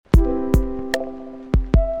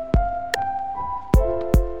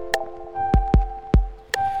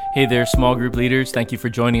Hey there, small group leaders. Thank you for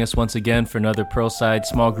joining us once again for another Pearlside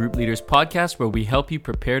Small Group Leaders podcast where we help you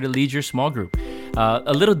prepare to lead your small group.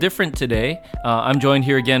 A little different today. I'm joined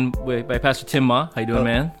here again by Pastor Tim Ma. How you doing,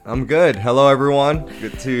 man? I'm good. Hello, everyone.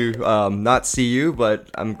 Good to not see you,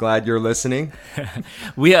 but I'm glad you're listening.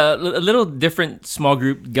 We a little different small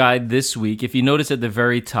group guide this week. If you notice at the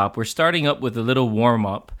very top, we're starting up with a little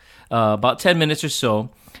warm-up, about 10 minutes or so.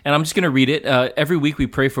 And I'm just going to read it. Every week we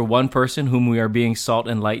pray for one person whom we are being salt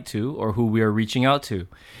and light to or who we are reaching out to.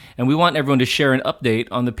 And we want everyone to share an update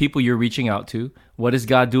on the people you're reaching out to. What is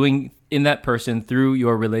God doing in that person through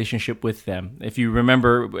your relationship with them? If you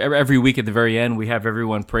remember, every week at the very end, we have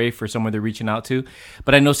everyone pray for someone they're reaching out to.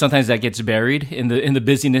 But I know sometimes that gets buried in the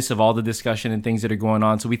busyness of all the discussion and things that are going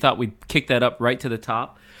on. So we thought we'd kick that up right to the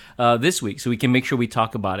top this week so we can make sure we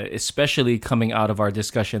talk about it, especially coming out of our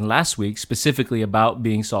discussion last week, specifically about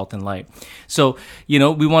being salt and light. So,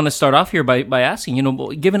 we want to start off here by asking,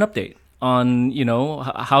 give an update on,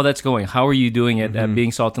 how that's going. How are you doing at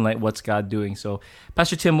being salt and light? What's God doing? So,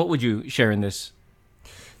 Pastor Tim, what would you share in this?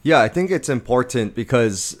 Yeah, I think it's important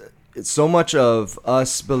because so much of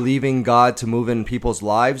us believing God to move in people's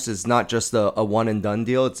lives is not just a one and done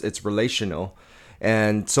deal. It's relational.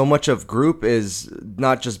 And so much of group is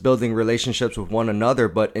not just building relationships with one another,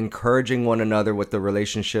 but encouraging one another with the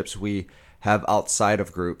relationships we have outside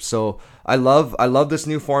of group. So I love this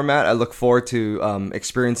new format. I look forward to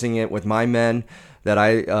experiencing it with my men that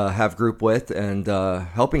I have group with and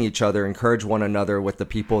helping each other, encourage one another with the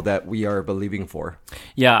people that we are believing for.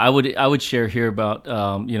 Yeah, I would share here about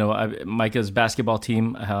Micah's basketball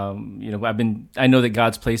team. I know that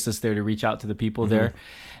God's placed us there to reach out to the people there.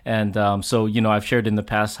 And so, I've shared in the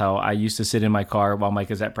past how I used to sit in my car while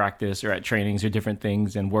Micah's at practice or at trainings or different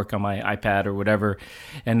things and work on my iPad or whatever.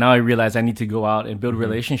 And now I realize I need to go out and build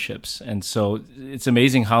relationships. And so it's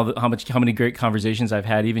amazing how many great conversations I've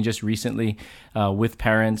had, even just recently with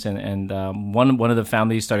parents. And one of the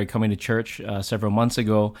families started coming to church several months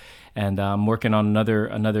ago. And I'm working on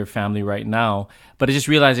another family right now. But it's just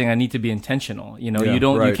realizing I need to be intentional. You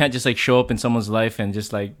can't just like show up in someone's life and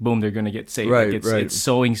just like, boom, they're going to get saved. It's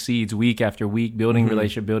sowing seeds week after week, building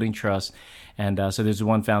relationship, building trust. And so there's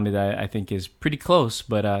one family that I think is pretty close,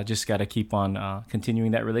 but just got to keep on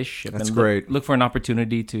continuing that relationship. That's and great. Look for an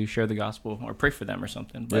opportunity to share the gospel or pray for them or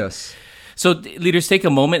something. But, yes. So leaders, take a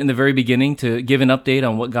moment in the very beginning to give an update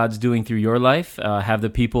on what God's doing through your life. Have the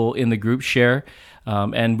people in the group share.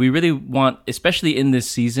 And we really want, especially in this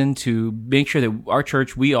season, to make sure that our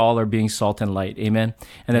church, we all are being salt and light. Amen.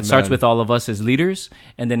 And that starts with all of us as leaders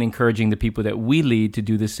and then encouraging the people that we lead to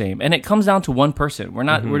do the same. And it comes down to one person. We're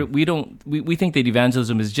not, we think that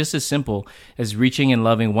evangelism is just as simple as reaching and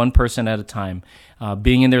loving one person at a time,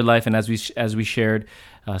 being in their life. And as we shared,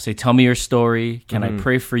 say, tell me your story. Can I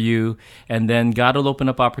pray for you? And then God will open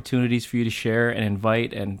up opportunities for you to share and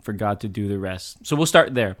invite and for God to do the rest. So we'll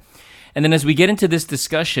start there. And then as we get into this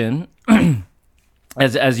discussion,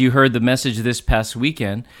 as you heard the message this past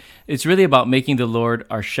weekend, it's really about making the Lord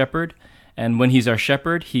our shepherd. And when he's our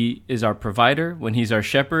shepherd, he is our provider. When he's our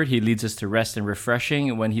shepherd, he leads us to rest and refreshing.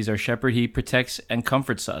 And when he's our shepherd, he protects and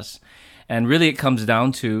comforts us. And really it comes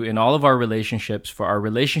down to, in all of our relationships, for our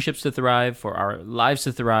relationships to thrive, for our lives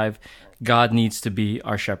to thrive, God needs to be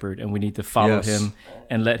our shepherd, and we need to follow him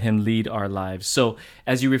and let him lead our lives. So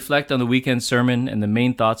as you reflect on the weekend sermon and the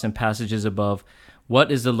main thoughts and passages above,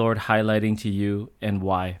 what is the Lord highlighting to you and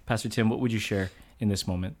why? Pastor Tim, what would you share in this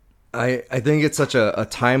moment? I think it's such a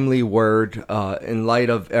timely word in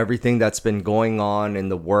light of everything that's been going on in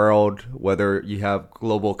the world, whether you have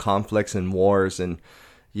global conflicts and wars and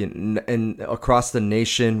across the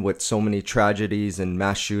nation with so many tragedies and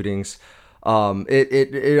mass shootings.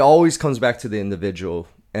 It always comes back to the individual.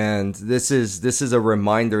 And this is a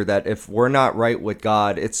reminder that if we're not right with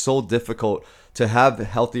God, it's so difficult to have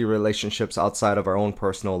healthy relationships outside of our own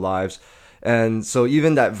personal lives. And so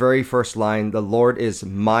even that very first line, the Lord is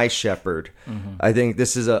my shepherd. I think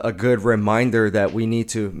this is a good reminder that we need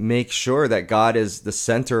to make sure that God is the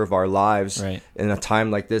center of our lives in a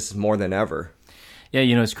time like this more than ever. Yeah,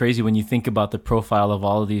 it's crazy when you think about the profile of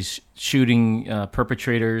all of these shooting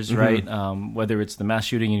perpetrators, right? Whether it's the mass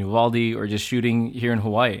shooting in Uvalde or just shooting here in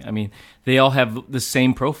Hawaii. I mean, they all have the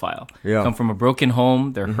same profile. Come from a broken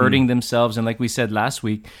home. They're hurting themselves. And like we said last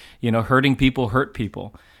week, hurting people hurt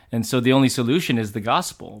people. And so the only solution is the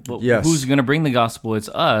gospel. But who's going to bring the gospel? It's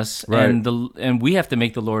us. Right. And we have to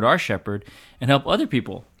make the Lord our shepherd and help other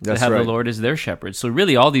people to have the Lord as their shepherd. So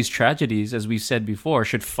really all these tragedies, as we've said before,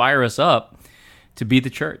 should fire us up to be the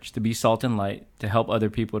church, to be salt and light, to help other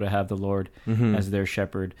people to have the Lord as their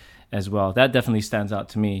shepherd as well. That definitely stands out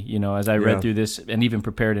to me, as I read through this and even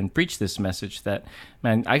prepared and preached this message, that,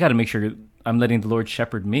 man, I got to make sure I'm letting the Lord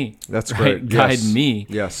shepherd me. That's right. Guide me.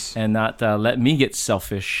 Yes. And not let me get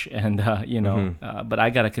selfish and, but I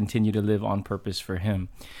got to continue to live on purpose for him.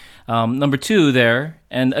 Number 2 there,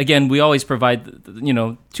 and again, we always provide,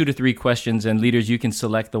 2 to 3 questions, and leaders, you can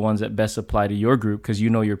select the ones that best apply to your group because you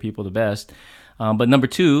know your people the best. But number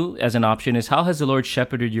 2, as an option, is how has the Lord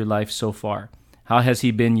shepherded your life so far? How has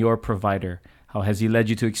he been your provider? How has he led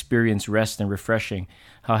you to experience rest and refreshing?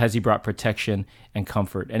 How has he brought protection and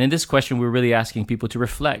comfort? And in this question, we're really asking people to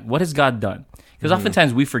reflect. What has God done? Because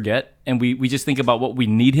oftentimes we forget and we just think about what we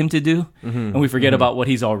need him to do, and we forget about what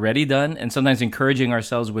he's already done. And sometimes encouraging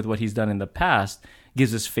ourselves with what he's done in the past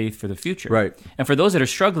gives us faith for the future. Right. And for those that are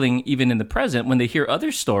struggling, even in the present, when they hear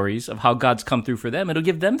other stories of how God's come through for them, it'll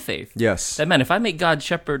give them faith. Yes. That, man, if I make God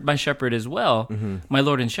shepherd, my shepherd as well, my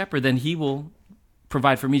Lord and shepherd, then he will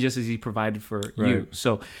provide for me just as he provided for you.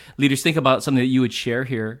 So leaders, think about something that you would share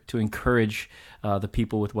here to encourage the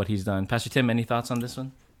people with what he's done. Pastor Tim, any thoughts on this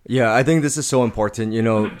one? Yeah, I think this is so important.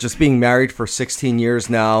 Just being married for 16 years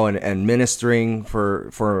now and ministering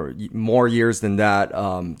for more years than that,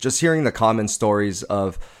 just hearing the common stories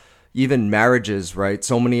of even marriages, right?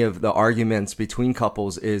 So many of the arguments between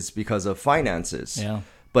couples is because of finances. Yeah.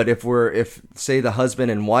 But if say the husband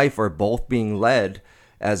and wife are both being led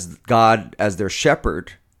as God as their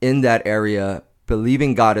shepherd in that area,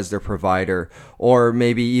 believing God as their provider, or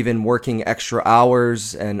maybe even working extra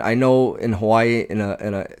hours. And I know in Hawaii, in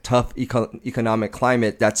a tough economic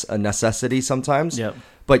climate, that's a necessity sometimes. Yep.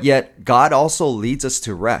 But yet God also leads us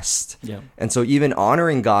to rest. Yep. And so even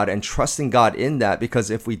honoring God and trusting God in that,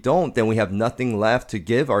 because if we don't, then we have nothing left to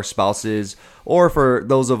give our spouses, or for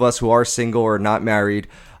those of us who are single or not married,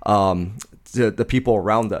 the people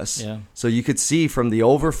around us. Yeah. So you could see from the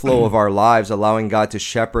overflow of our lives, allowing God to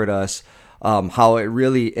shepherd us, how it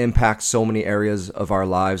really impacts so many areas of our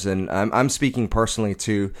lives. And I'm speaking personally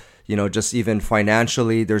to, just even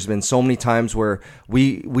financially, there's been so many times where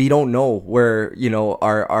we don't know where,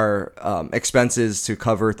 our expenses to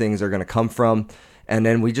cover things are going to come from. And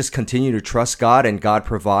then we just continue to trust God, and God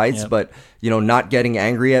provides, but, not getting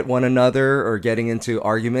angry at one another or getting into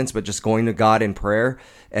arguments, but just going to God in prayer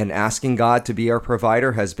and asking God to be our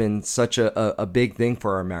provider has been such a big thing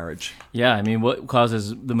for our marriage. Yeah, I mean, what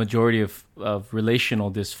causes the majority of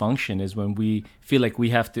relational dysfunction is when we feel like we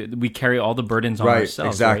carry all the burdens on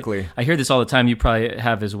ourselves. Exactly. Right? I hear this all the time. You probably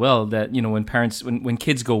have as well, that, when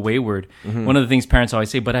kids go wayward, one of the things parents always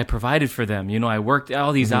say, but I provided for them. I worked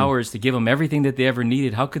all these hours to give them everything that they ever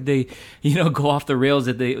needed. How could they, go off the rails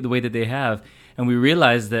the way that they have? And we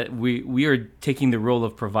realize that we are taking the role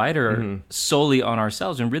of provider solely on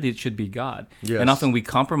ourselves, and really it should be God. Yes. And often we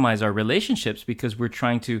compromise our relationships because we're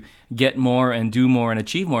trying to get more and do more and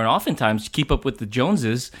achieve more, and oftentimes keep up with the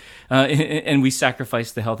Joneses, and we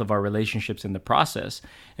sacrifice the health of our relationships in the process.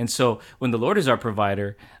 And so when the Lord is our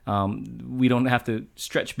provider, we don't have to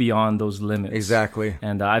stretch beyond those limits. Exactly.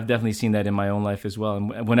 And I've definitely seen that in my own life as well.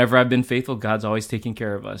 And whenever I've been faithful, God's always taking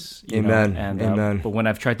care of us. Amen. Amen. But when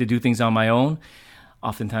I've tried to do things on my own,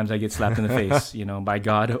 oftentimes I get slapped in the face, by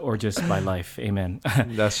God or just by life. Amen.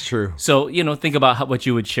 That's true. So, think about what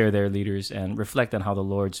you would share there, leaders, and reflect on how the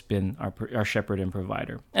Lord's been our shepherd and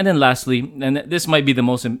provider. And then lastly, and this might be the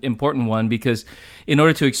most important one, because in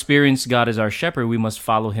order to experience God as our shepherd, we must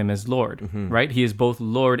follow him as Lord, right? He is both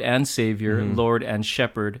Lord and Savior, Lord and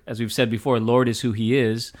shepherd. As we've said before, Lord is who he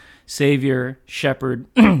is. Savior, shepherd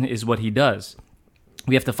is what he does.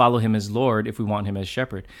 We have to follow him as Lord if we want him as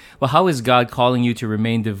shepherd. Well, how is God calling you to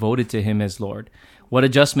remain devoted to him as Lord? What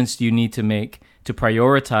adjustments do you need to make to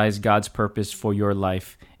prioritize God's purpose for your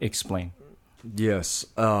life? Explain. Yes.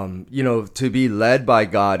 To be led by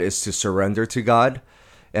God is to surrender to God.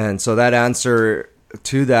 And so that answer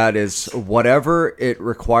to that is whatever it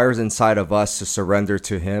requires inside of us to surrender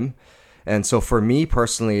to him. And so for me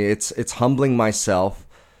personally, it's humbling myself,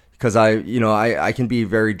 because I can be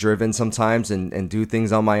very driven sometimes and do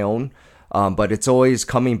things on my own. But it's always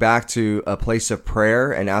coming back to a place of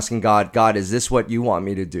prayer and asking God, is this what you want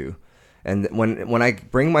me to do? And when I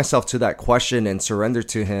bring myself to that question and surrender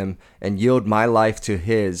to him and yield my life to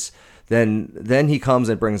his, then he comes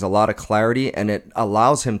and brings a lot of clarity, and it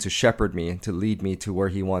allows him to shepherd me and to lead me to where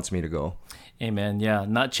he wants me to go. Amen. Yeah,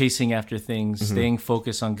 not chasing after things, staying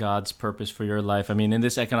focused on God's purpose for your life. I mean, in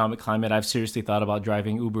this economic climate, I've seriously thought about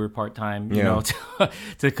driving Uber part-time, you know,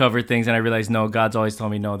 to cover things. And I realized, no, God's always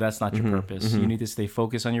told me, no, that's not your purpose. You need to stay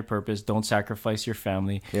focused on your purpose. Don't sacrifice your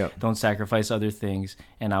family. Don't sacrifice other things,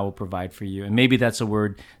 and I will provide for you. And maybe that's a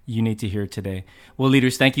word you need to hear today. Well,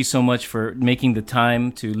 leaders, thank you so much for making the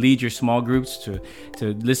time to lead your small groups, to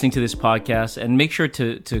listening to this podcast, and make sure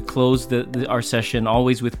to close our session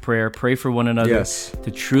always with prayer. Pray for one another,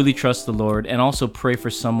 to truly trust the Lord, and also pray for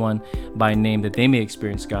someone by name that they may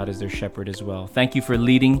experience God as their shepherd as well. Thank you for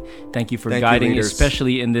leading. Thank you for guiding,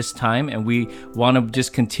 especially in this time. And we want to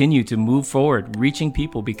just continue to move forward, reaching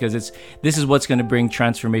people, because this is what's going to bring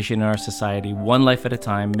transformation in our society, one life at a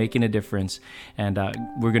time, making a difference. And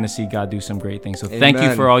we're going to see God do some great things. So thank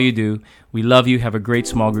you for all you do. We love you. Have a great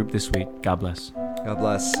small group this week. God bless. God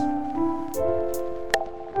bless.